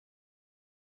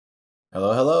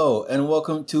Hello, hello, and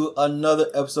welcome to another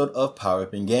episode of Power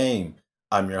Up in Game.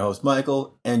 I'm your host,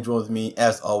 Michael, and joined with me,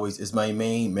 as always, is my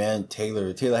main man,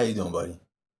 Taylor. Taylor, how you doing, buddy?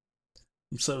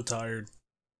 I'm so tired.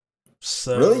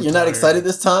 Really? So You're not excited tired.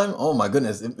 this time? Oh my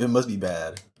goodness, it must be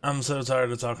bad. I'm so tired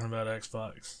of talking about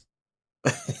Xbox.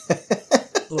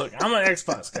 Look, I'm an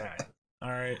Xbox guy.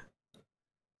 Alright.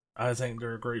 I think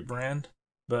they're a great brand.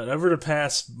 But over the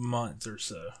past month or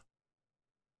so,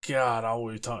 God, all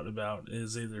we've talked about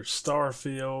is either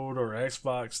Starfield or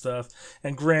Xbox stuff.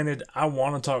 And granted, I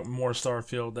want to talk more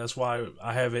Starfield. That's why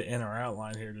I have it in our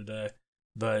outline here today.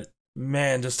 But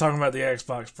man, just talking about the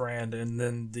Xbox brand and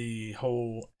then the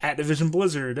whole Activision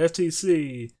Blizzard,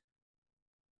 FTC,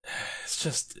 it's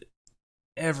just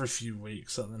every few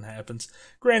weeks something happens.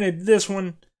 Granted, this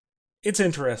one, it's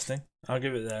interesting. I'll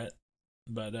give it that.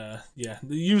 But yeah,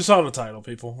 you saw the title,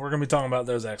 people. We're gonna be talking about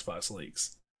those Xbox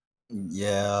leaks.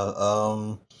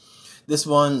 Yeah, this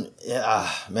one, yeah,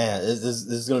 man, this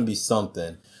is gonna be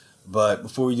something. But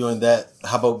before we doing that,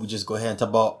 how about we just go ahead and talk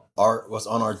about what's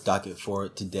on our docket for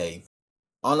today.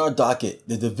 On our docket,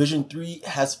 The Division 3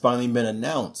 has finally been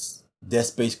announced. Dead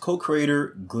Space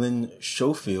co-creator Glenn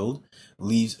Schofield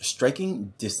leaves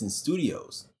Striking Distance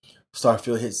Studios.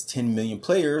 Starfield hits 10 million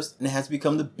players and has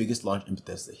become the biggest launch in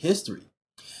Bethesda history.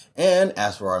 And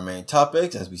as for our main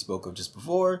topics, as we spoke of just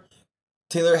before,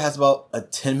 Taylor has about a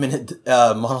 10-minute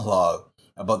monologue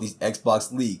about these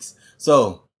Xbox leaks.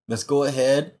 So let's go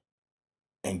ahead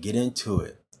and get into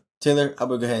it. Taylor, I'm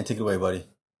going to go ahead and take it away, buddy.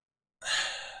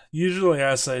 Usually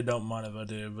I say don't mind if I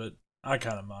do, but I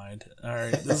kind of mind.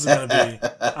 Alright, this is going to be.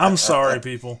 I'm sorry,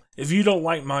 people. If you don't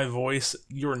like my voice,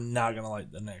 you're not going to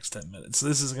like the next 10 minutes.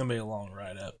 This is going to be a long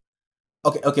ride up.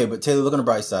 Okay, but Taylor, look on the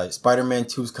bright side. Spider-Man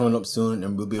 2 is coming up soon,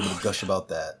 and we'll be able to gush about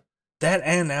that. That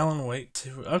and Alan Wake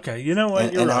too. Okay, you know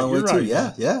what? You're right. Alan You're Wake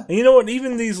right. too. Yeah. And you know what?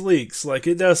 Even these leaks, like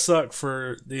it does suck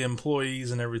for the employees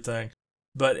and everything.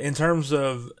 But in terms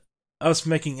of us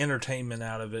making entertainment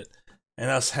out of it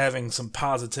and us having some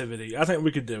positivity, I think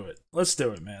we could do it. Let's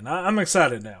do it, man. I'm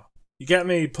excited now. You got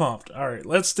me pumped. All right,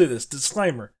 let's do this.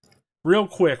 Disclaimer. Real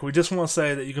quick, we just want to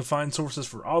say that you can find sources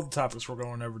for all the topics we're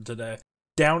going over today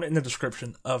down in the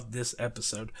description of this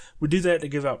episode. We do that to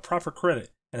give out proper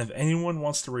credit, and if anyone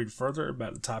wants to read further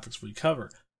about the topics we cover.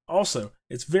 Also,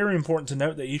 it's very important to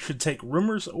note that you should take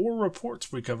rumors or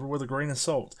reports we cover with a grain of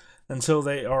salt until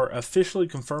they are officially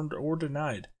confirmed or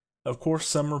denied. Of course,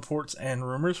 some reports and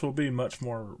rumors will be much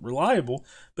more reliable,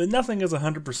 but nothing is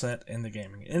 100% in the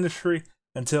gaming industry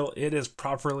until it is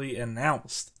properly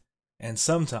announced. And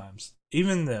sometimes,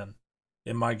 even then,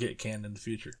 it might get canned in the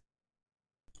future.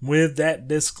 With that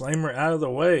disclaimer out of the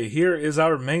way, here is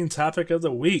our main topic of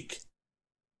the week.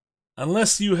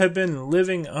 Unless you have been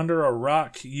living under a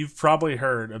rock, you've probably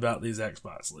heard about these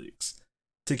Xbox leaks.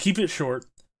 To keep it short,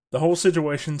 the whole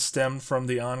situation stemmed from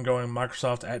the ongoing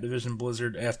Microsoft Activision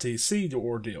Blizzard FTC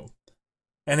ordeal.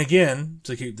 And again,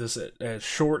 to keep this as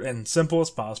short and simple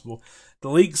as possible, the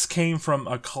leaks came from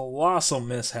a colossal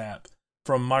mishap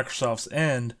from Microsoft's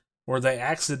end where they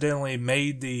accidentally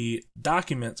made the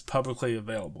documents publicly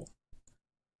available.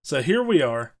 So here we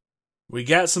are. We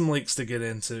got some leaks to get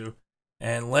into,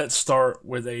 and let's start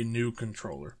with a new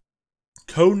controller.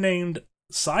 Codenamed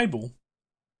Cybele,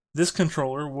 this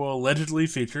controller will allegedly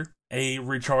feature a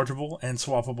rechargeable and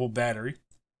swappable battery,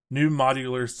 new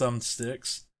modular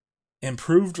thumbsticks,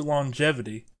 improved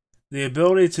longevity, the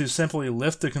ability to simply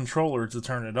lift the controller to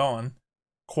turn it on,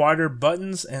 quieter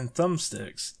buttons and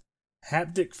thumbsticks,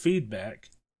 haptic feedback,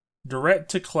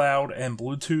 direct-to-cloud and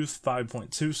Bluetooth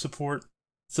 5.2 support.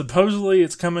 Supposedly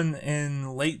it's coming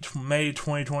in late May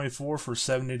 2024 for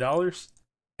 $70,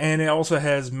 and it also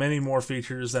has many more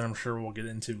features that I'm sure we'll get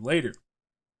into later.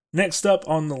 Next up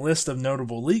on the list of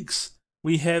notable leaks,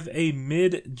 we have a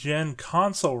mid-gen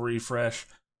console refresh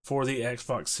for the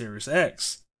Xbox Series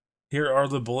X. Here are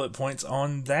the bullet points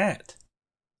on that.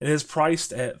 It is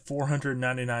priced at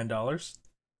 $499.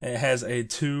 It has a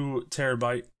 2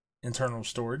 terabyte internal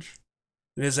storage.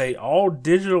 It is a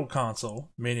all-digital console,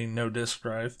 meaning no disk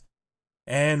drive,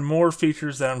 and more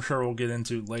features that I'm sure we'll get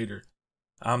into later.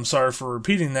 I'm sorry for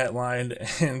repeating that line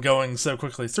and going so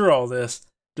quickly through all this,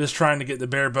 just trying to get the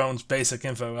bare bones basic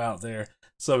info out there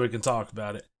so we can talk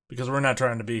about it, because we're not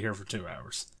trying to be here for 2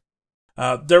 hours.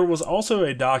 There was also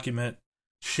a document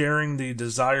sharing the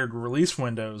desired release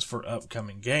windows for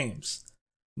upcoming games.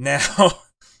 Now,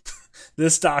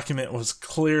 this document was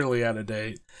clearly out of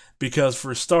date because,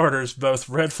 for starters, both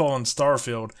Redfall and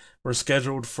Starfield were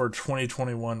scheduled for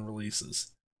 2021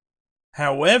 releases.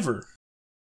 However,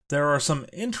 there are some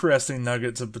interesting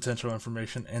nuggets of potential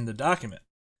information in the document.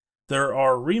 There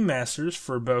are remasters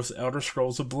for both Elder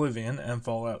Scrolls Oblivion and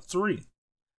Fallout 3.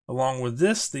 Along with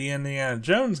this, the Indiana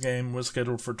Jones game was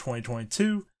scheduled for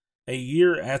 2022, a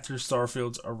year after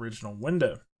Starfield's original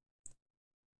window.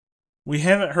 We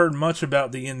haven't heard much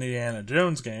about the Indiana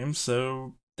Jones game,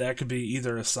 so that could be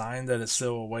either a sign that it's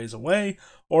still a ways away,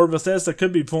 or Bethesda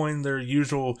could be pulling their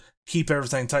usual keep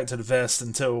everything tight to the vest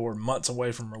until we're months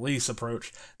away from release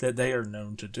approach that they are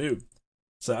known to do.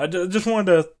 So I just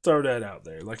wanted to throw that out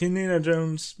there. Like, Indiana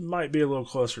Jones might be a little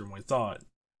closer than we thought,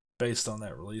 based on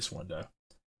that release window.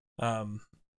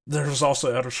 There was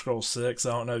also Elder Scrolls 6.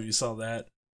 I don't know if you saw that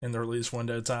in the release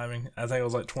window timing. I think it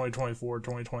was like 2024,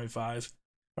 2025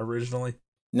 originally.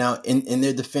 Now, in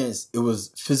their defense, it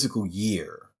was physical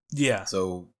year. Yeah.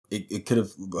 So it could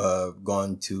have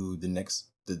gone to the next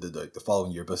the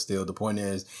following year, but still, the point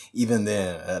is, even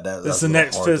then, that's the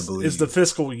next it's the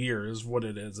fiscal year is what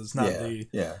it is. It's not the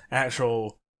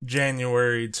actual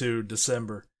January to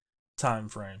December time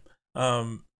frame.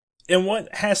 And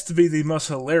what has to be the most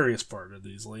hilarious part of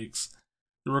these leaks,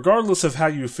 regardless of how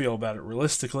you feel about it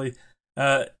realistically,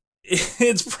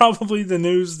 it's probably the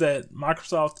news that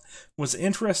Microsoft was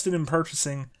interested in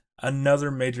purchasing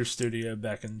another major studio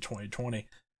back in 2020.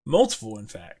 Multiple, in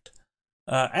fact.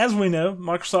 As we know,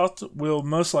 Microsoft will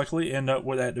most likely end up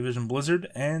with Activision Blizzard,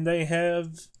 and they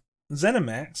have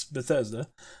ZeniMax, Bethesda,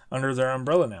 under their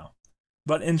umbrella now.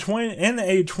 But in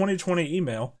a 2020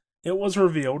 email, it was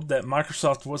revealed that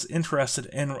Microsoft was interested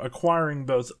in acquiring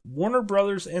both Warner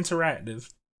Brothers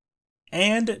Interactive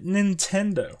and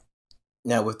Nintendo.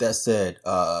 Now, with that said,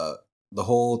 the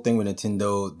whole thing with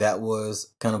Nintendo, that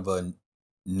was kind of a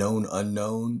known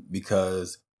unknown,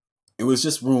 because it was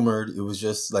just rumored. It was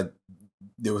just like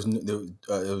it was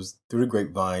through the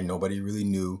grapevine. Nobody really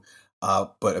knew.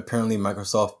 But apparently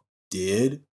Microsoft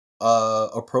did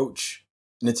approach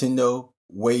Nintendo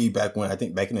way back when, I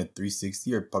think back in the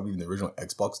 360 or probably even the original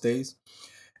Xbox days.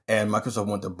 And Microsoft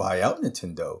wanted to buy out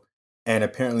Nintendo. And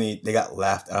apparently they got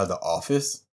laughed out of the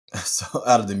office, so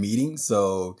out of the meeting.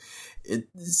 So it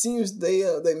seems they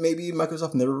maybe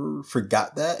Microsoft never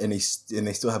forgot that, and they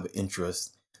still have an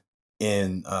interest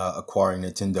in acquiring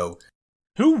Nintendo.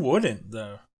 Who wouldn't,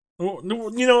 though?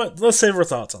 You know what? Let's save our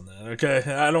thoughts on that, okay?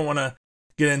 I don't want to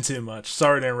get into too much.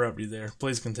 Sorry to interrupt you there.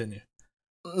 Please continue.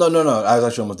 No. I was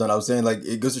actually almost done. I was saying, like,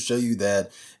 it goes to show you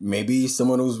that maybe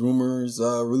some of those rumors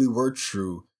really were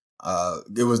true.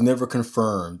 It was never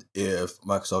confirmed if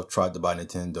Microsoft tried to buy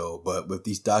Nintendo, but with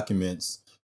these documents,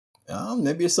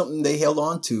 maybe it's something they held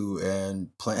on to and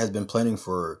has been planning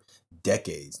for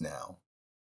decades now.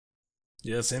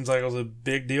 Yeah, it seems like it was a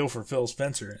big deal for Phil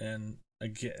Spencer, and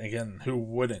again, who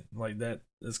wouldn't? Like, that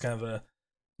is kind of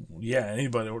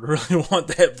anybody would really want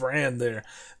that brand there.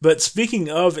 But speaking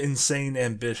of insane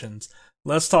ambitions,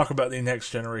 let's talk about the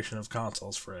next generation of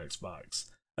consoles for Xbox.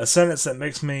 A sentence that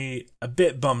makes me a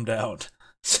bit bummed out,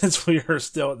 since we are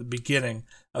still at the beginning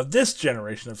of this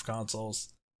generation of consoles.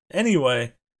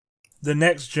 Anyway, the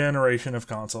next generation of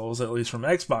consoles, at least from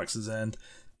Xbox's end,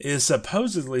 is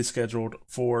supposedly scheduled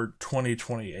for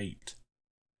 2028.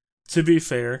 To be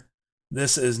fair,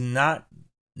 this is not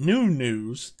new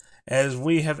news, as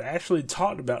we have actually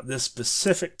talked about this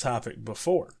specific topic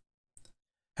before.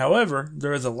 However,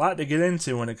 there is a lot to get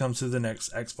into when it comes to the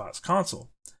next Xbox console.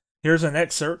 Here's an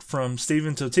excerpt from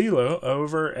Stephen Totilo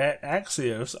over at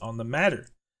Axios on the matter.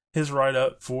 His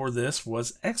write-up for this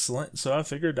was excellent, so I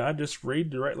figured I'd just read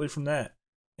directly from that.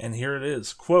 And here it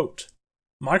is, quote,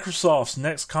 Microsoft's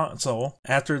next console,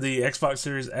 after the Xbox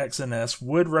Series X and S,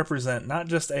 would represent not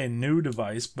just a new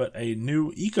device, but a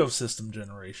new ecosystem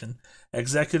generation.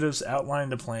 Executives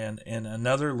outlined a plan in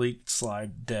another leaked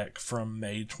slide deck from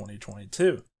May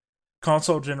 2022.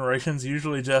 Console generations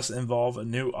usually just involve a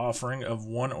new offering of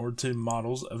one or two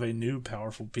models of a new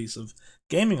powerful piece of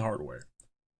gaming hardware.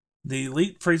 The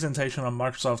leaked presentation on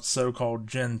Microsoft's so-called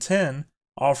Gen 10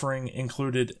 offering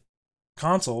included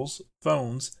consoles,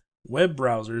 phones, web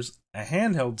browsers, a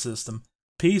handheld system,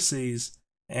 PCs,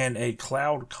 and a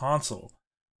cloud console,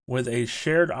 with a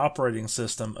shared operating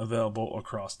system available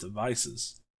across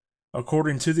devices.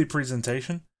 According to the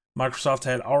presentation, Microsoft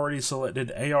had already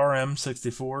selected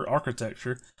ARM64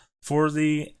 architecture for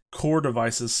the core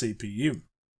device's CPU.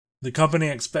 The company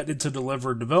expected to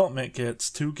deliver development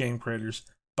kits to game creators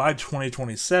by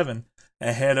 2027,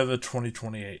 ahead of a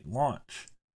 2028 launch.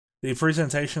 The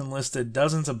presentation listed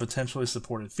dozens of potentially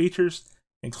supported features,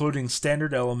 including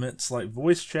standard elements like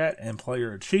voice chat and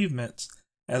player achievements,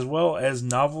 as well as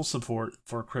novel support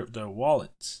for crypto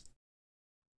wallets.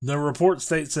 The report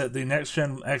states that the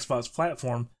next-gen Xbox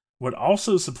platform would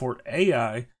also support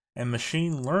AI and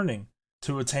machine learning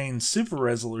to attain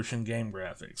super-resolution game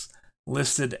graphics,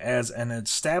 listed as an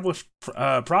established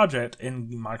project in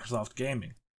Microsoft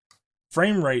gaming.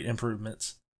 Frame rate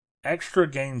improvements, extra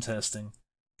game testing,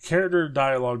 character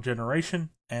dialogue generation,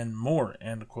 and more,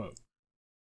 end quote.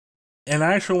 And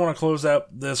I actually want to close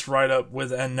out this write-up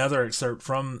with another excerpt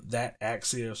from that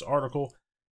Axios article.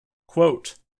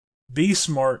 Quote, be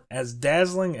smart, as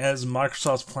dazzling as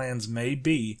Microsoft's plans may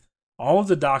be, all of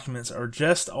the documents are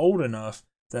just old enough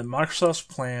that Microsoft's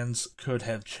plans could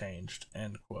have changed,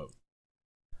 end quote.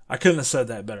 I couldn't have said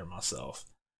that better myself.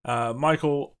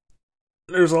 Michael,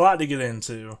 there's a lot to get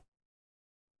into.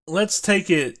 Let's take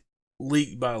it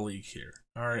leak by leak here.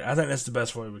 Alright, I think that's the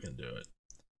best way we can do it.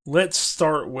 Let's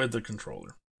start with the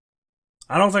controller.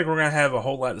 I don't think we're going to have a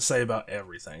whole lot to say about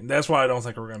everything. That's why I don't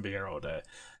think we're going to be here all day.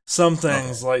 Some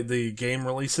things, like the game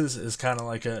releases, is kind of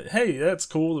like a, hey, that's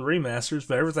cool, the remasters,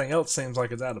 but everything else seems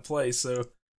like it's out of place, so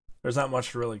there's not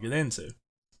much to really get into.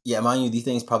 Yeah, mind you, these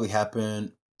things probably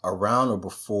happen around or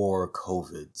before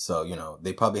COVID. So,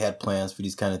 they probably had plans for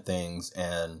these kind of things,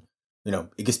 and,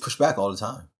 it gets pushed back all the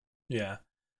time. Yeah.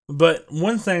 But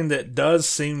one thing that does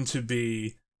seem to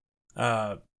be,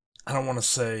 I don't want to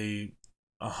say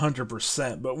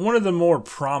 100%, but one of the more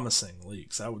promising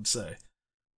leaks, I would say,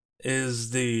 is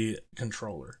the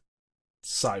controller,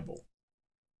 Cyble.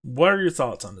 What are your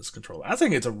thoughts on this controller? I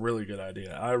think it's a really good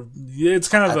idea. It's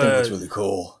kind of I think it's really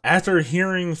cool. After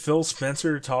hearing Phil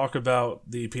Spencer talk about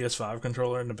the PS5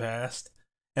 controller in the past,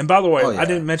 and by the way, I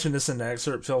didn't mention this in the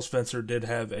excerpt. Phil Spencer did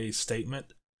have a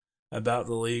statement about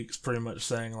the leaks, pretty much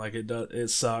saying like it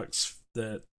sucks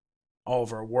that all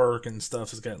of our work and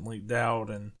stuff has gotten leaked out,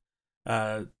 and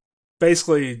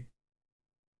basically,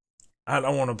 I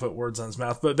don't want to put words on his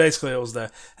mouth, but basically it was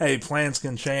hey, plans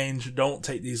can change, don't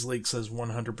take these leaks as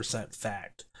 100%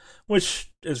 fact, which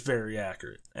is very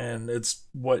accurate, and it's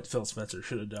what Phil Spencer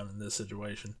should have done in this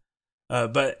situation.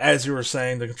 But as you were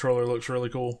saying, the controller looks really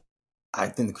cool. I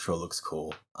think the controller looks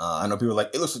cool. I know people are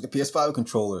like, it looks like the PS5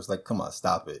 controller. It's like, come on,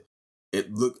 stop it.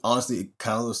 Honestly, it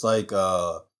kind of looks like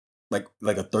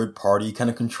a third party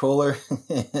kind of controller.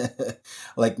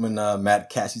 Like when Matt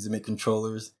Cash used to make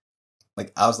controllers.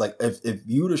 Like, I was like, if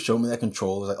you would have shown me that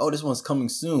controller, like, oh, this one's coming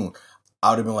soon, I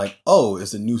would have been like, oh,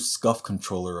 it's a new SCUF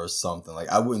controller or something. Like,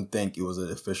 I wouldn't think it was an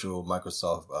official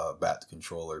Microsoft backed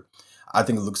controller. I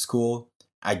think it looks cool.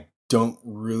 I don't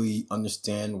really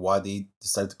understand why they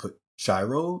decided to put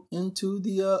gyro into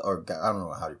the, or I don't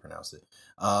know how you pronounce it.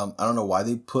 I don't know why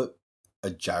they put a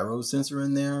gyro sensor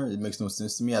in there. It makes no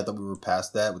sense to me. I thought we were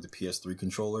past that with the PS3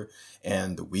 controller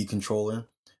and the Wii controller.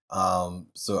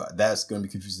 So that's going to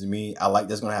be confusing to me. I like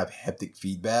that's going to have haptic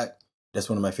feedback. That's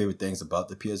one of my favorite things about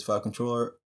the PS5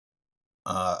 controller.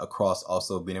 Across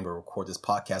also being able to record this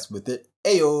podcast with it.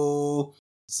 Ayo!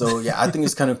 So yeah, I think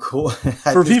it's kind of cool.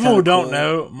 For people who don't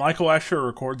know, Michael actually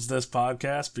records this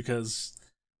podcast because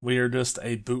we are just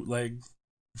a bootleg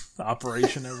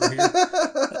operation over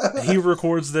here. He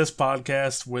records this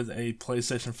podcast with a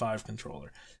PlayStation 5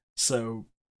 controller. So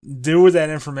do with that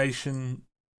information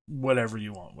whatever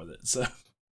you want with it. So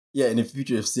yeah, in the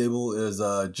future, if Cyble is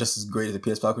just as great as the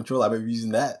PS5 controller, I may be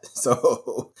using that.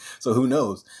 So who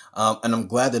knows? And I'm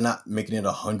glad they're not making it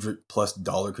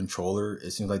 $100+ controller.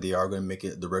 It seems like they are going to make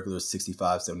it the regular $65,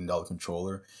 $70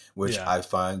 controller, which I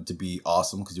find to be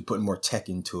awesome because you're putting more tech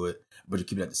into it, but you're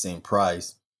keeping it at the same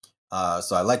price.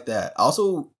 So I like that. I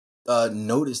also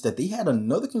noticed that they had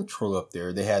another controller up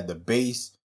there. They had the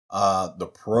base, the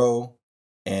Pro,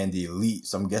 and the Elite.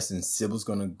 So I'm guessing Cyble's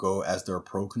going to go as their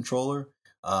Pro controller,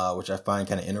 which I find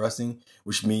kind of interesting,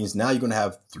 which means now you're going to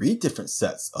have 3 different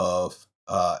sets of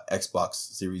Xbox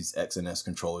Series X and S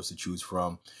controllers to choose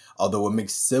from. Although what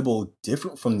makes Cyble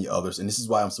different from the others, and this is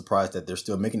why I'm surprised that they're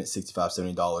still making it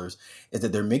 $65, $70, is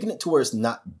that they're making it to where it's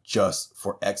not just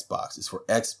for Xbox. It's for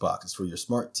Xbox, it's for your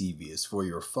smart TV, it's for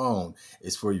your phone,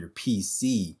 it's for your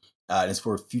PC, and it's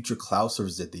for future cloud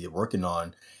services that they're working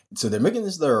on. So they're making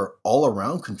this their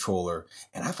all-around controller,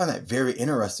 and I find that very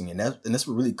interesting. And that's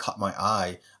what really caught my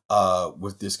eye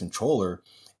with this controller,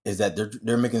 is that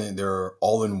they're making it their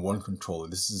all-in-one controller.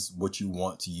 This is what you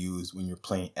want to use when you're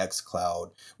playing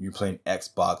xCloud, when you're playing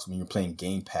Xbox, when you're playing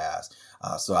Game Pass.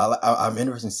 So I'm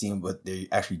interested in seeing what they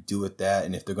actually do with that,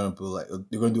 and if they're gonna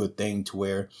do a thing to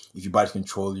where if you buy the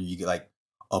controller, you get like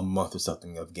a month or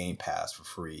something of Game Pass for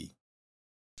free.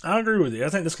 I agree with you. I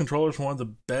think this controller is one of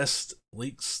the best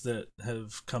leaks that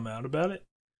have come out about it.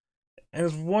 And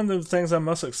it's one of the things I'm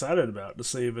most excited about to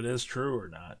see if it is true or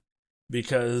not.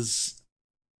 Because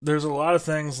there's a lot of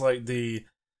things like the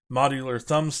modular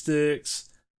thumbsticks,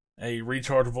 a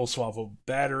rechargeable swappable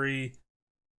battery,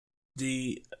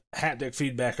 the haptic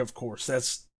feedback, of course.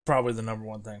 That's probably the number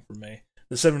one thing for me.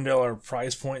 The $70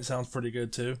 price point sounds pretty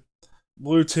good too.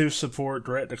 Bluetooth support,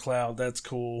 direct to cloud, that's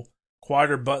cool.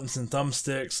 Quieter buttons and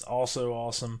thumbsticks, also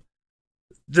awesome.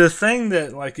 The thing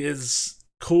that like is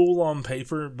cool on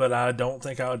paper, but I don't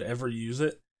think I would ever use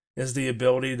it, is the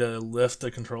ability to lift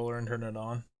the controller and turn it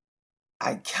on.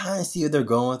 I kind of see where they're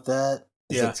going with that.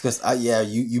 It's Yeah, because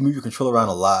you move your controller around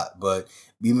a lot, but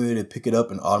being able to pick it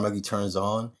up and automatically turns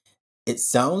on. It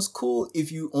sounds cool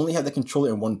if you only have the controller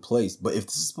in one place, but if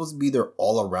this is supposed to be their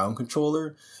all-around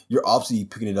controller, you're obviously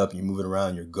picking it up and you're moving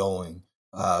around, you're going.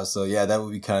 So yeah, that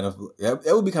would be kind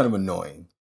of annoying.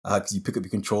 Because you pick up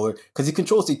your controller, because the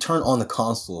controllers they turn on the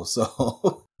console.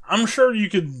 So I'm sure you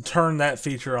could turn that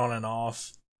feature on and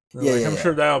off. yeah, Like yeah, I'm yeah.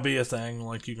 sure that'll be a thing.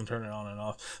 Like you can turn it on and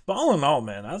off. But all in all,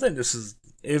 man, I think this is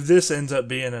if this ends up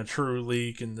being a true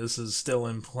leak and this is still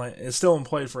in play, it's still in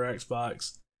play for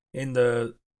Xbox in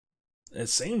the it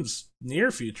seems near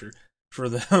future for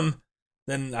them.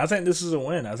 Then I think this is a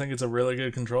win. I think it's a really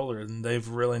good controller, and they've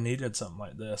really needed something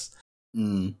like this.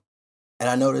 Mm. And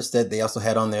I noticed that they also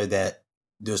had on there that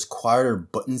there's quieter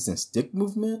buttons and stick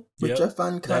movement, which Yep, I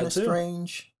find kind that of too.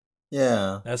 strange.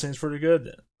 Yeah, That seems pretty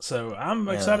good. So I'm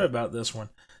excited yeah. about this one.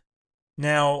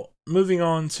 Now, moving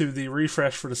on to the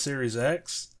refresh for the Series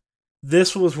X,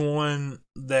 this was one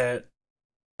that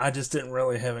I just didn't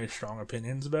really have any strong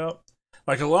opinions about.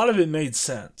 Like, a lot of it made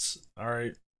sense,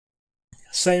 alright?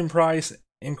 Same price,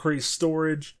 increased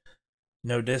storage,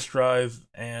 no disk drive,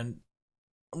 and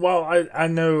while I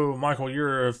know, Michael,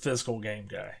 you're a physical game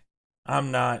guy.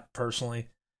 I'm not personally.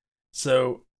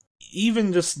 So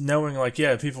even just knowing, like,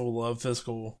 yeah, people love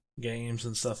physical games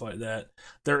and stuff like that,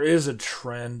 there is a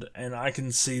trend, and I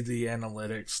can see the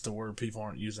analytics to where people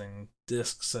aren't using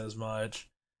discs as much,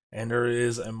 and there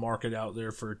is a market out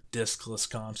there for discless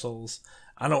consoles.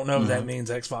 I don't know if that Hmm. means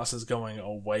Xbox is going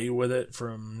away with it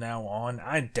from now on.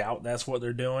 I doubt that's what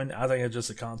they're doing. I think it's just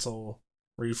a console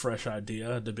refresh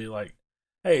idea to be like,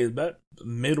 hey, about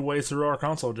midway through our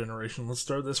console generation, let's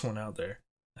throw this one out there.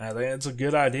 I think it's a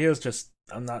good idea. It's just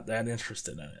I'm not that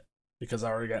interested in it because I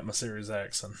already got my Series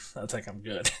X, and I think I'm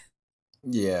good.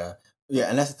 Yeah, yeah,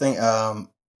 and that's the thing.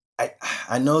 I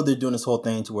I know they're doing this whole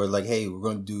thing to where like, hey, we're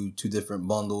going to do two different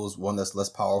bundles, one that's less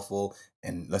powerful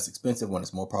and less expensive, one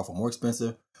that's more powerful, more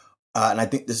expensive. And I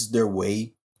think this is their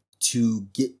way to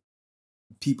get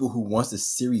people who wants the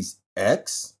Series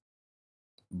X,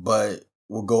 but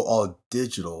will go all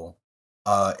digital.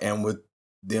 And with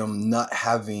them not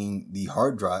having the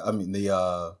hard drive, I mean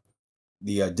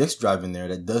the disk drive in there,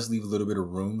 that does leave a little bit of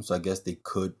room. So I guess they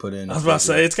could put in I a was about to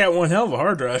say bigger. it's got one hell of a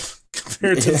hard drive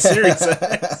compared to the Series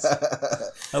X, Yeah, yeah,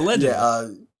 allegedly.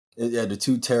 yeah. The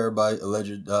 2 terabyte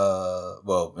alleged.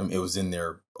 Well, I mean, it was in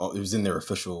their. It was in their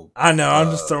official I know. I'm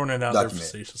just throwing it out there document.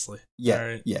 facetiously. All Yeah,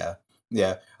 right. yeah,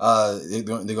 yeah. They're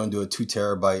going to do a 2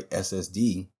 terabyte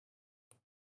SSD.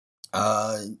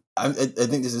 I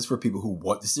think this is for people who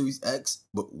want the Series X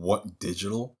but want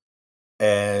digital,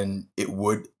 and it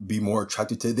would be more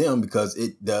attractive to them because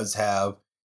it does have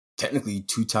technically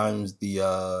two times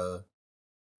the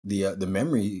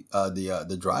memory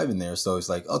the drive in there. So it's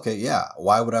like, okay, yeah,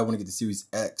 why would I want to get the Series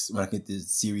X when I can get the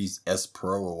Series S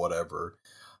Pro or whatever,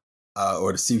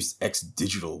 or the Series X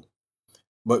digital?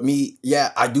 But me,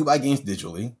 yeah, I do buy games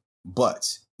digitally,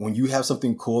 but when you have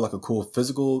something cool like a cool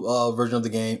physical version of the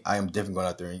game, I am definitely going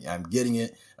out there and I'm getting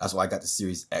it. That's why I got the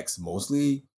Series X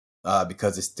mostly,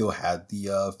 because it still had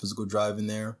the physical drive in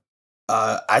there.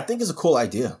 I think it's a cool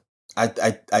idea. I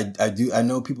do. I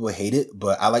know people hate it,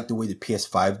 but I like the way the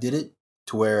PS5 did it,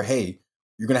 to where, hey,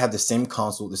 you're gonna have the same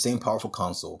console, the same powerful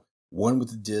console, one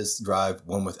with the disc drive,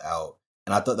 one without.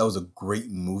 And I thought that was a great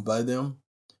move by them.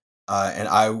 And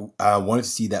I wanted to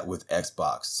see that with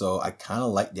Xbox, so I kind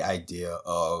of like the idea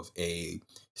of a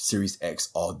Series X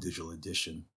all digital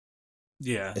edition,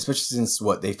 Yeah. especially since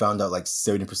what they found out like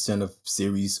 70% of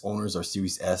Series owners are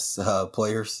Series S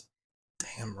players.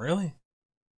 Damn. Really?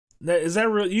 Is that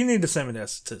real? You need to send me that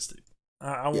statistic.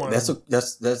 I Yeah, want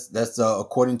to that's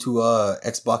according to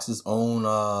Xbox's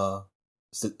own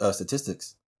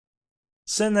statistics.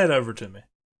 send that over to me.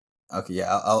 Okay,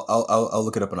 yeah, I'll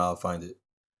look it up and I'll find it.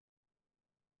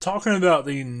 Talking about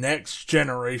the next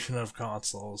generation of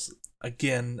consoles,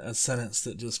 again, a sentence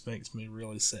that just makes me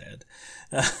really sad.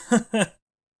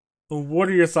 What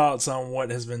are your thoughts on what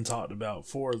has been talked about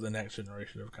for the next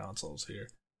generation of consoles here?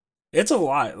 It's a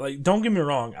lot. Like, don't get me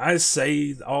wrong, I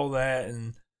say all that,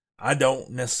 and I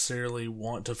don't necessarily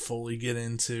want to fully get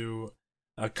into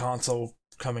a console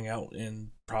coming out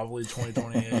in probably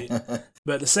 2028.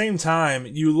 But at the same time,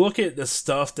 you look at the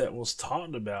stuff that was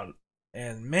talked about,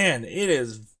 and man, it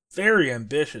is very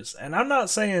ambitious. And I'm not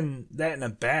saying that in a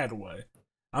bad way.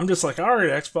 I'm just like, all right,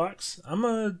 Xbox,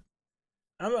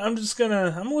 I'm just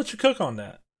gonna let you cook on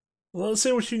that. Well, let's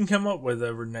see what you can come up with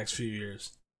over the next few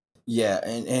years. Yeah,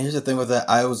 and here's the thing with that.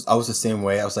 I was the same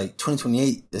way. I was like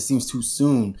 2028. That seems too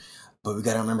soon, but we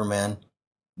gotta remember, man.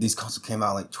 These consoles came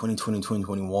out like 2020,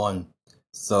 2021,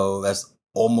 so that's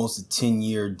almost a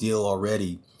 10-year deal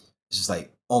already. It's just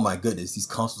like, oh my goodness, these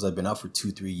consoles have been out for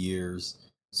 2, 3 years,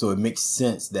 so it makes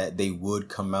sense that they would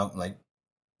come out in like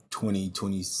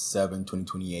 2027,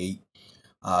 2028.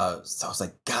 So I was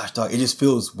like, gosh, dog, it just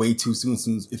feels way too soon.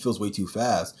 It feels way too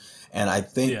fast. And I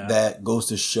think Yeah. that goes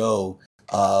to show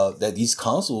that these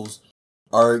consoles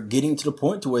are getting to the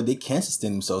point to where they can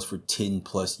sustain themselves for 10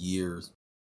 plus years.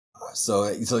 So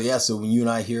when you and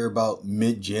I hear about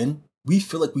mid-gen, we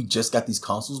feel like we just got these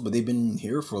consoles, but they've been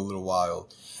here for a little while.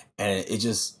 And it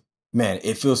just, man,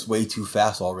 it feels way too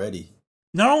fast already.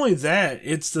 Not only that,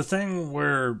 it's the thing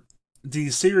where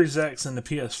the Series X and the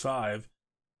PS5,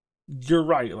 you're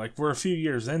right, like we're a few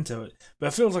years into it, but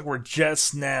it feels like we're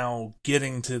just now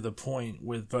getting to the point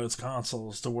with both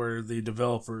consoles to where the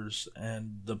developers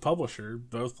and the publisher,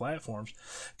 both platforms,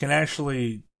 can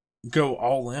actually go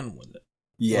all in with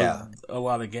Yeah. a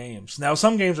lot of games. Now,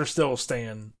 some games are still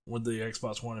staying with the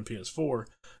Xbox One and PS4,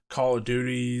 Call of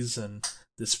Duties and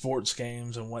the sports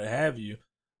games and what have you.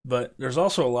 But there's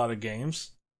also a lot of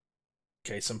games,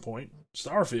 case in point,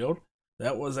 Starfield,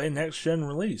 that was a next gen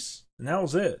release. And that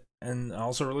was it. And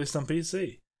also released on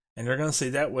PC. And you're going to see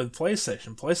that with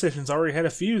PlayStation. PlayStation's already had a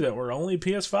few that were only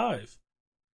PS5.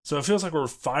 So it feels like we're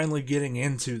finally getting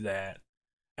into that.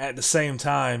 At the same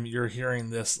time, you're hearing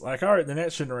this, like, all right, the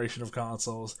next generation of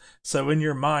consoles. So in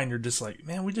your mind, you're just like,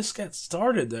 man, we just got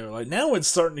started though. Like, now it's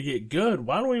starting to get good.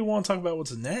 Why do we want to talk about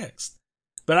what's next?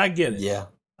 But I get it. Yeah.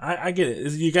 I get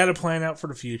it. You got to plan out for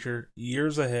the future,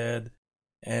 years ahead,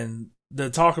 and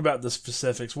to talk about the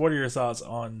specifics. What are your thoughts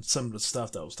on some of the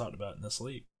stuff that was talked about in this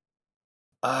league?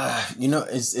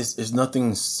 It's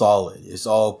nothing solid. It's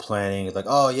all planning. It's like,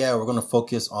 oh yeah, we're gonna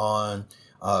focus on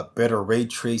better ray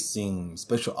tracing,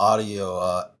 spatial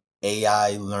audio,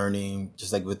 AI learning,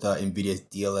 just like with NVIDIA's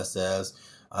DLSS.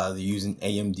 They're using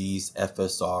AMD's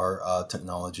FSR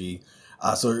technology.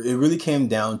 So it really came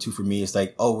down to, for me, it's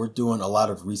like, oh, we're doing a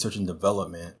lot of research and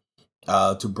development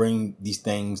to bring these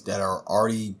things that are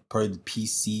already part of the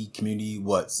PC community.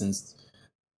 What, since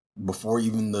before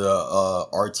even the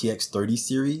RTX 30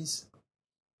 series.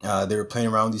 They were playing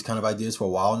around with these kind of ideas for a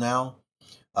while now.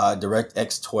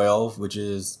 DirectX 12, which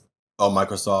is a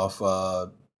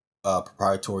Microsoft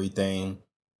proprietary thing,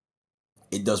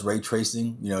 it does ray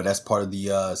tracing. That's part of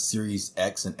the Series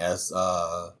X and S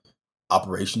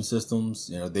operation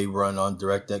systems. They run on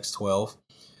DirectX 12.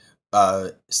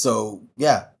 So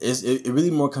yeah, it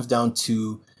really more comes down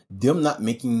to them not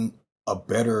making a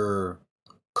better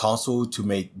console to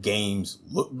make games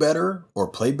look better or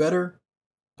play better,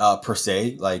 per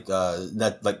se, like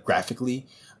not like graphically,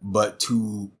 but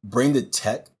to bring the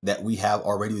tech that we have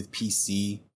already with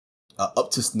PC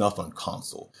up to snuff on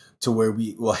console, to where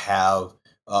we will have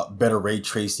better ray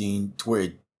tracing, to where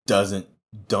it doesn't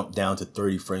dump down to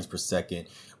 30 frames per second,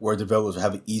 where developers will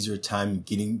have an easier time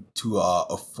getting to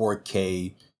a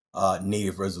 4K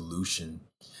native resolution.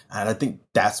 And I think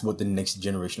that's what the next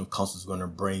generation of consoles is going to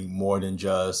bring, more than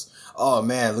just, oh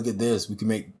man, look at this. We can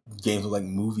make games look like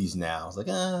movies now. It's like,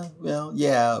 well,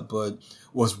 yeah, but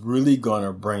what's really going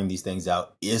to bring these things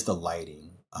out is the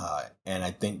lighting. And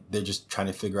I think they're just trying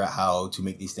to figure out how to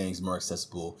make these things more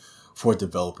accessible for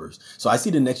developers. So I see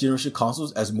the next generation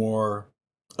consoles as more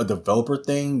a developer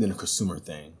thing than a consumer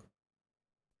thing.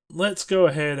 Let's go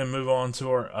ahead and move on to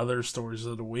our other stories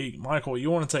of the week. Michael,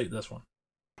 you want to take this one?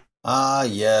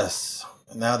 Yes.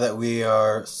 Now that we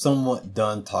are somewhat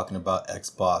done talking about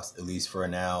Xbox, at least for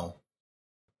now,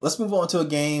 let's move on to a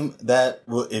game that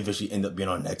will eventually end up being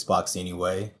on Xbox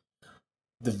anyway.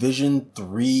 Division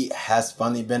 3 has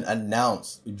finally been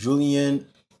announced. Julian,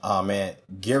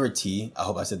 Garrity, I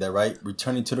hope I said that right,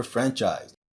 returning to the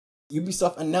franchise.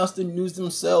 Ubisoft announced the news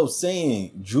themselves,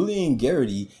 saying Julian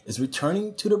Garrity is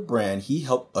returning to the brand he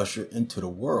helped usher into the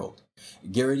world.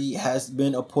 Garrity has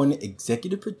been appointed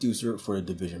executive producer for the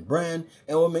Division brand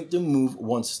and will make the move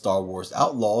once Star Wars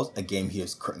Outlaws, a game he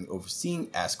is currently overseeing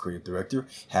as creative director,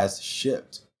 has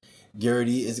shipped.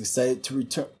 Garrity is excited to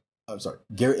return.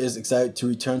 Garrett is excited to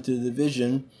return to the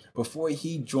Division before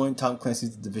he joined Tom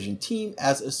Clancy's Division team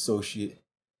as associate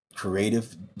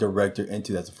creative director in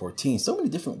 2014. So many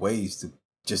different ways to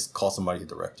just call somebody a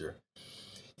director.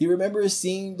 He remembers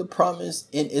seeing the promise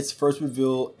in its first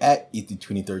reveal at E3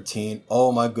 2013.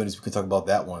 Oh my goodness, we can talk about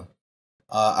that one.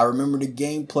 I remember the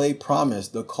gameplay promise,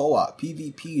 the co-op,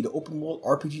 PvP, the open world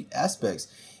RPG aspects.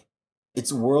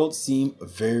 Its world seemed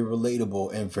very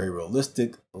relatable and very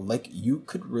realistic, like you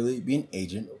could really be an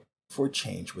agent for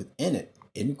change within it.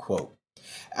 End quote.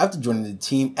 After joining the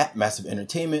team at Massive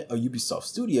Entertainment, a Ubisoft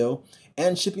studio,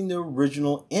 and shipping the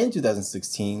original in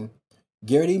 2016,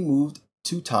 Garrity moved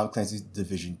to Tom Clancy's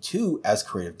Division 2 as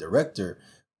creative director,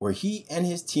 where he and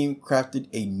his team crafted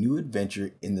a new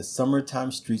adventure in the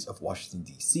summertime streets of Washington,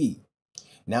 D.C.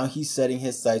 Now he's setting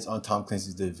his sights on Tom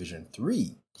Clancy's Division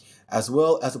 3, as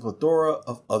well as a plethora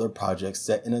of other projects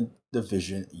set in a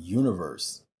Division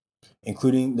universe,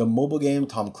 including the mobile game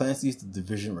Tom Clancy's The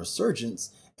Division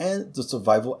Resurgence and the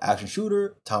survival action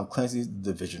shooter Tom Clancy's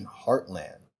The Division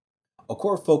Heartland. A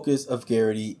core focus of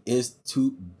Garrity is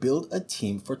to build a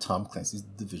team for Tom Clancy's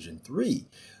Division 3,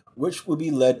 which will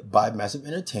be led by Massive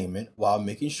Entertainment while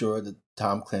making sure that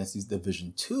Tom Clancy's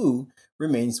Division 2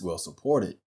 remains well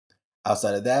supported.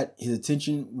 Outside of that, his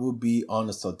attention will be on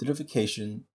the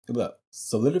solidification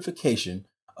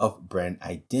of brand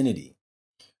identity.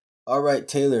 All right,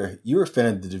 Taylor, you're a fan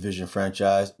of the Division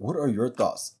franchise. What are your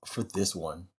thoughts for this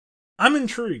one? I'm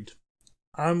intrigued.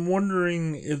 I'm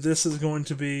wondering if this is going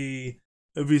to be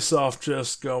Ubisoft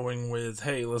just going with,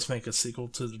 hey, let's make a sequel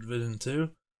to The Division 2?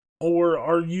 Or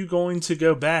are you going to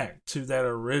go back to that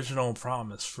original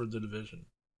promise for The Division?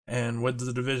 And with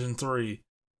The Division 3,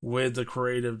 with the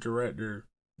creative director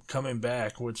coming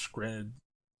back, which granted,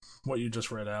 what you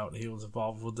just read out, he was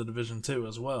involved with The Division 2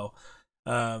 as well.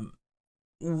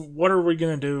 What are we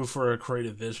going to do for a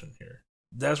creative vision here?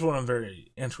 That's what I'm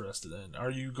very interested in.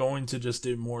 Are you going to just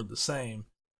do more of the same?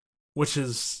 Which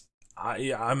is,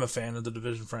 I'm a fan of the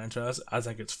Division franchise. I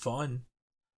think it's fun.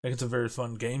 I think it's a very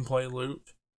fun gameplay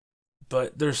loop.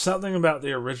 But there's something about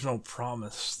the original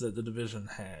promise that the Division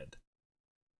had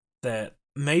that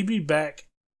maybe back,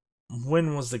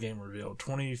 when was the game revealed?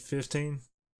 2015?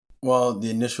 Well, the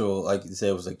initial, like you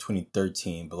said, it was like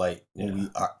 2013, but like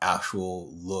our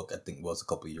actual look, I think, was a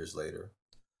couple years later.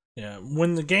 Yeah,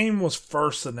 when the game was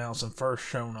first announced and first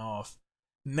shown off,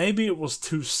 maybe it was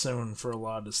too soon for a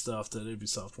lot of the stuff that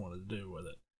Ubisoft wanted to do with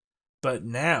it. But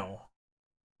now,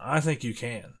 I think you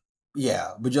can.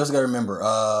 Yeah, but you also gotta remember,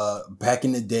 back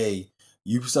in the day,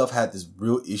 Ubisoft had this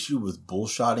real issue with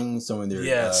bullshotting some of their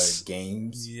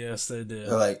games. Yes, they did.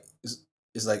 They're like,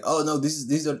 it's like, oh no, this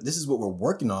is what we're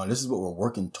working on. This is what we're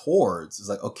working towards. It's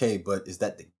like, okay, but is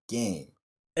that the game?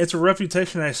 It's a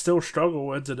reputation I still struggle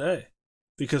with today.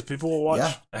 Because people will watch.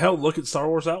 Yeah. Hell, look at Star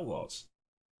Wars Outlaws.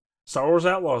 Star Wars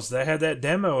Outlaws, they had that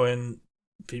demo, and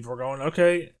people were going,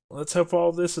 okay, let's hope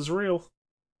all this is real.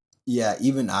 Yeah,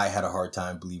 even I had a hard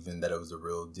time believing that it was a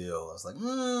real deal. I was like,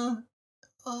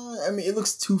 I mean, it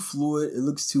looks too fluid. It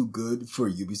looks too good for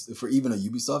even a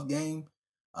Ubisoft game.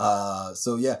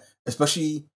 So yeah,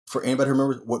 especially for anybody who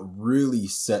remembers what really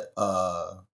set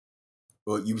what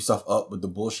Ubisoft up with the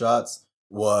bullshots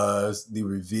was the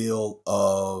reveal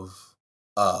of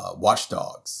Watch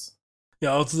Dogs.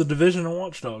 Yeah, it's the Division and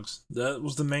Watch Dogs. That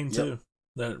was the main two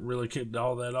that really kicked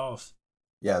all that off.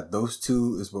 Yeah, those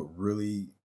two is what really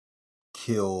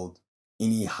killed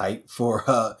any hype for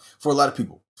a lot of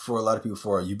people. For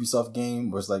a Ubisoft game,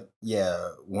 where it's like, yeah,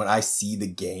 when I see the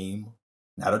game,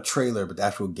 not a trailer, but the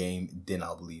actual game, then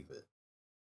I'll believe it.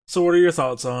 So, what are your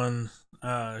thoughts on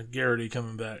Garrity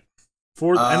coming back?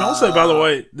 And also, by the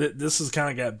way, this has kind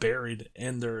of got buried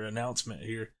in their announcement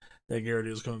here that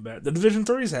Garrity was coming back. The Division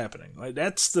 3 is happening. Like,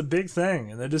 that's the big thing,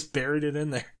 and they just buried it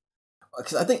in there.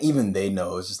 Because I think even they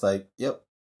know. It's just like, yep,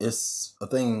 it's a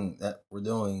thing that we're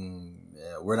doing.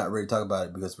 Yeah, we're not ready to talk about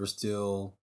it because we're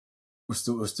still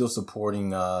supporting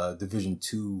Division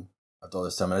 2 after all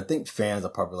this time. And I think fans are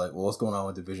probably like, well, what's going on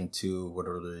with Division 2? What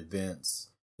are the events?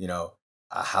 You know,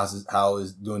 how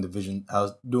is doing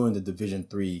the Division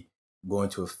 3 going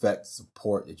to affect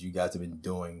support that you guys have been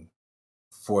doing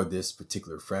for this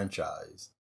particular franchise?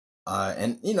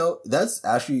 And you know, that's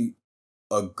actually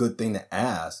a good thing to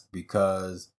ask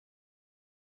because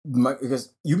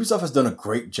Ubisoft has done a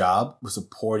great job with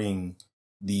supporting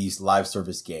these live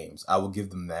service games. I will give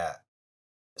them that.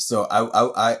 So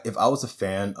I if I was a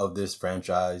fan of this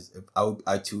franchise,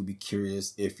 I too would be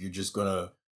curious if you're just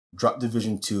gonna drop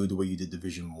Division 2 the way you did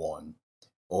Division 1,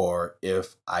 or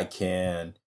if I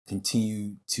can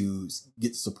continue to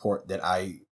get support that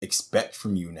I expect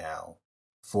from you now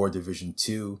for Division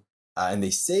 2. And they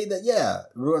say that, yeah,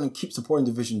 we're going to keep supporting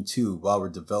Division 2 while we're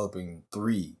developing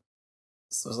 3.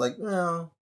 So it's like,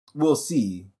 well, we'll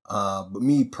see. But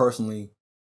me personally,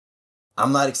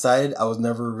 I'm not excited. I was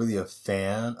never really a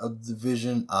fan of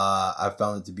Division. I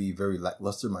found it to be very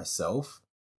lackluster myself.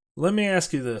 Let me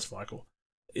ask you this, Michael.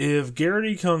 If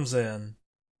Garrity comes in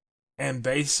and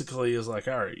basically is like,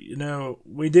 all right, you know,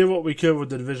 we did what we could with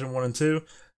the Division 1 and 2.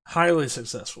 highly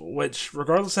successful. Which,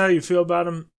 regardless of how you feel about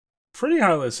them, pretty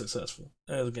highly successful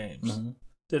as games. Mm-hmm.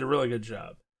 Did a really good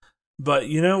job. But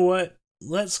you know what?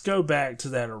 Let's go back to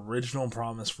that original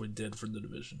promise we did for the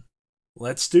division.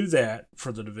 Let's do that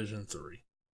for the Division 3.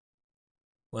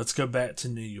 Let's go back to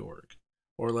New York.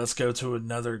 Or let's go to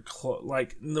another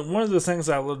one of the things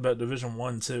I loved about Division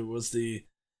 1 too was I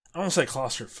don't say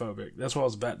claustrophobic. That's what I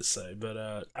was about to say, but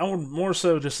I would more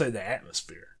so just say the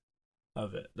atmosphere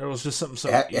of it. There was just something so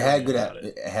eerie about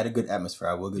it. It had a good atmosphere.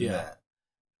 I will give you that.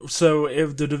 So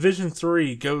if the Division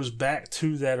 3 goes back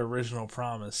to that original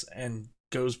promise and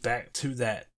goes back to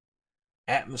that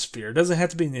atmosphere, it doesn't have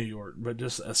to be New York, but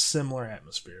just a similar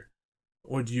atmosphere,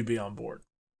 would you be on board?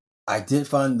 I did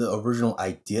find the original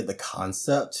idea, the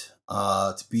concept,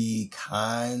 to be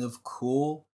kind of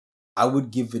cool. I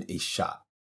would give it a shot.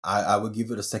 I would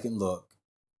give it a second look,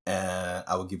 and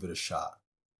I would give it a shot.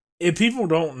 If people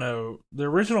don't know, the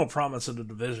original promise of the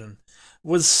division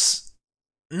was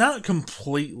not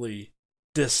completely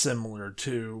dissimilar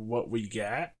to what we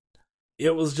got.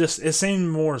 It seemed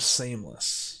more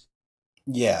seamless.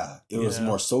 Yeah, it was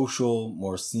more social,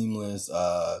 more seamless.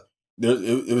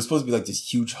 It was supposed to be like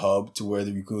this huge hub to where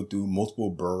you could go through multiple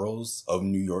boroughs of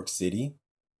New York City.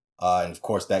 And of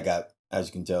course that got, as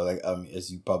you can tell,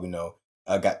 as you probably know,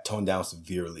 got toned down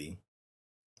severely.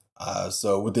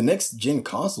 So with the next gen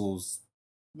consoles,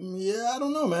 yeah, I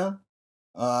don't know, man.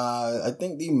 I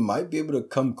think they might be able to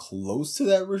come close to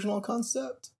that original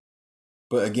concept.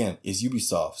 But again, it's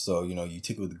Ubisoft, so you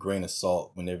take it with a grain of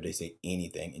salt whenever they say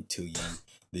anything until you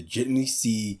legitimately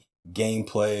see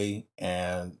gameplay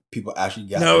and people actually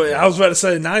got. No, I was about to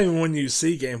say not even when you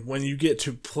see game, when you get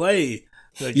to play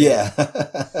the game. Yeah.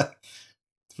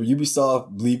 For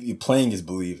Ubisoft, playing is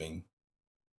believing.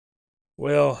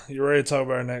 Well, you ready to talk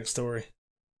about our next story?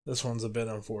 This one's a bit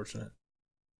unfortunate.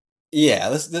 Yeah,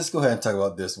 let's go ahead and talk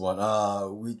about this one.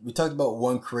 We talked about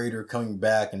one creator coming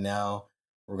back, and now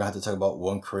we're gonna have to talk about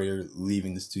one creator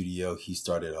leaving the studio he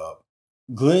started up.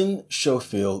 Glenn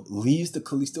Schofield leaves the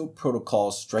Callisto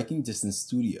Protocol Striking Distance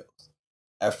Studios.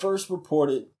 At first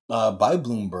reported by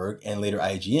Bloomberg and later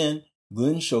IGN,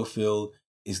 Glenn Schofield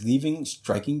is leaving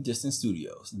Striking Distance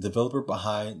Studios, the developer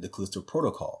behind the Callisto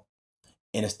Protocol.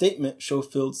 In a statement,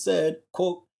 Schofield said,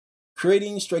 quote,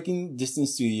 "Creating Striking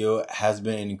Distance Studio has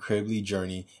been an incredibly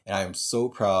journey, and I am so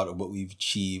proud of what we've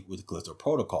achieved with the Callisto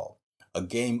Protocol, a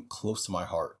game close to my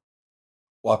heart.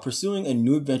 While pursuing a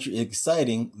new adventure is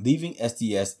exciting, leaving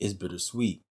SDS is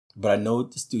bittersweet, but I know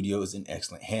the studio is in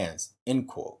excellent hands." End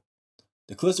quote.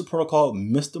 The Callisto Protocol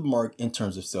missed the mark in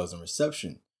terms of sales and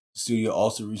reception. The studio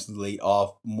also recently laid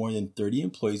off more than 30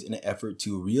 employees in an effort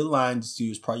to realign the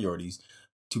studio's priorities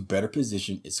to better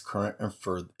position its current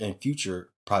and future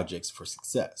projects for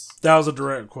success. That was a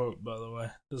direct quote, by the way.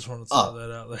 Just wanted to throw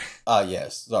that out there.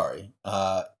 Yes, sorry.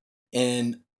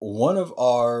 In one of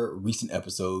our recent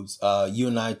episodes, you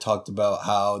and I talked about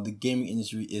how the gaming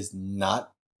industry is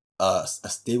not a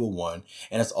stable one,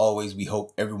 and as always, we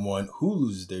hope everyone who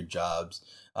loses their jobs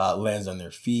lands on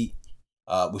their feet.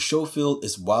 With Schofield,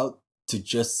 it's wild to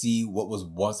just see what was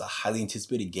once a highly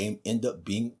anticipated game end up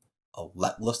being a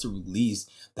lackluster release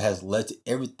that has led to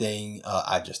everything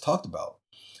I just talked about.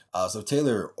 So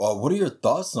Taylor, what are your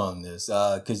thoughts on this?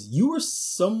 Because you were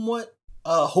somewhat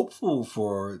hopeful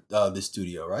for this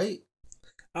studio, right?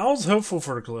 I was hopeful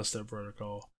for the Callisto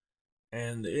Protocol,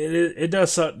 and it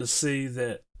does suck to see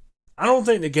that. I don't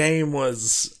think the game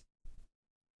was.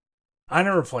 I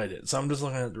never played it, so I'm just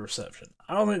looking at the reception.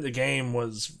 I don't think the game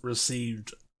was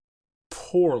received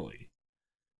poorly.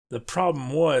 The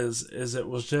problem is it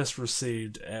was just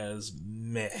received as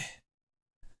meh.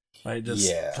 Like,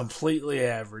 just completely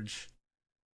average,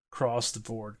 across the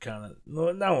board kind of. No,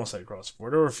 I won't say across the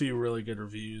board. There were a few really good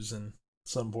reviews and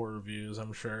some poor reviews,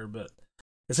 I'm sure, but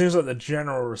it seems like the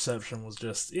general reception was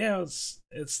just,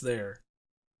 it's there.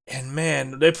 And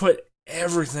man, they put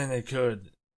everything they could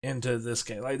into this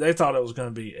game. Like, they thought it was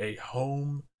going to be a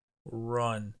home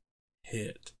run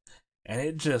hit, and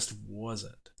it just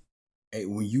wasn't. Hey,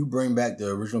 when you bring back the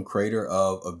original creator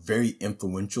of a very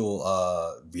influential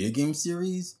video game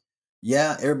series,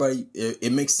 yeah, everybody,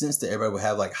 it makes sense that everybody would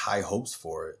have like high hopes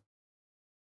for it.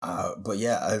 But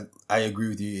yeah, I agree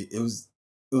with you. It was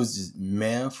just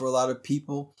man for a lot of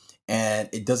people, and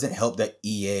it doesn't help that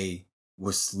EA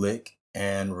was slick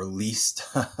and released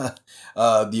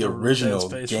the original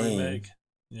Dead Space game. Remake.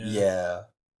 Yeah,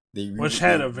 which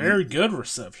had a very good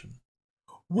reception.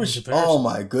 Which, oh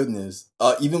my goodness,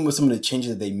 even with some of the changes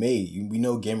that they made, we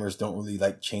know gamers don't really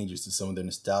like changes to some of their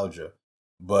nostalgia,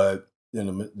 but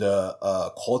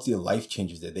the quality of life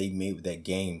changes that they made with that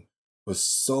game was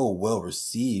so well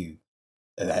received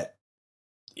that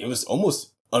it was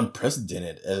almost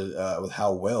unprecedented with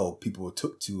how well people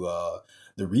took to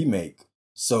the remake.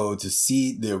 So to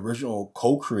see the original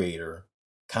co-creator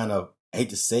kind of, I hate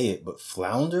to say it, but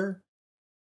flounder,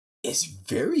 it's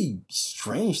very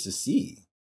strange to see.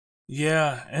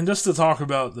 Yeah, and just to talk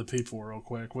about the people real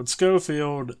quick, with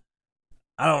Schofield,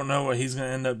 I don't know what he's going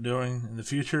to end up doing in the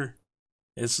future.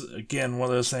 It's, again, one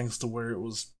of those things to where it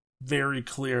was very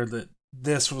clear that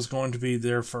this was going to be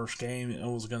their first game. It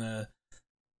was going to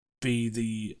be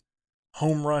the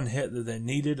home run hit that they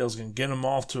needed. It was going to get them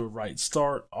off to a right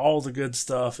start. All the good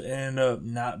stuff. It ended up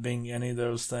not being any of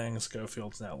those things.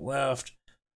 Schofield's now left.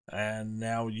 And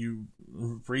now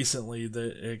recently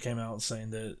it came out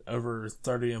saying that over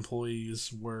 30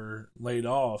 employees were laid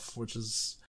off, which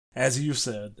is, as you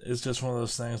said, it's just one of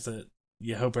those things that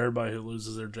you hope everybody who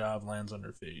loses their job lands on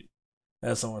their feet.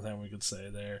 That's the only thing we could say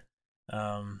there.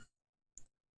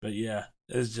 But yeah,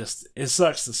 it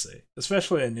sucks to see,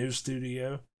 especially a new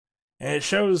studio. And it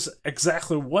shows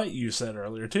exactly what you said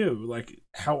earlier too, like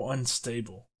how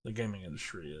unstable the gaming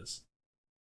industry is.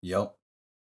 Yep.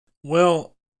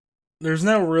 Well, there's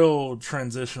no real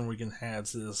transition we can have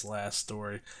to this last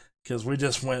story because we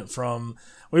just went from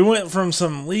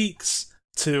some leaks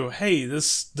to, hey,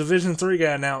 this Division 3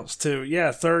 got announced, to,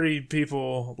 yeah, 30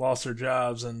 people lost their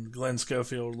jobs and Glenn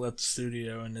Schofield left the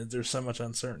studio, and there's so much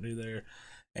uncertainty there.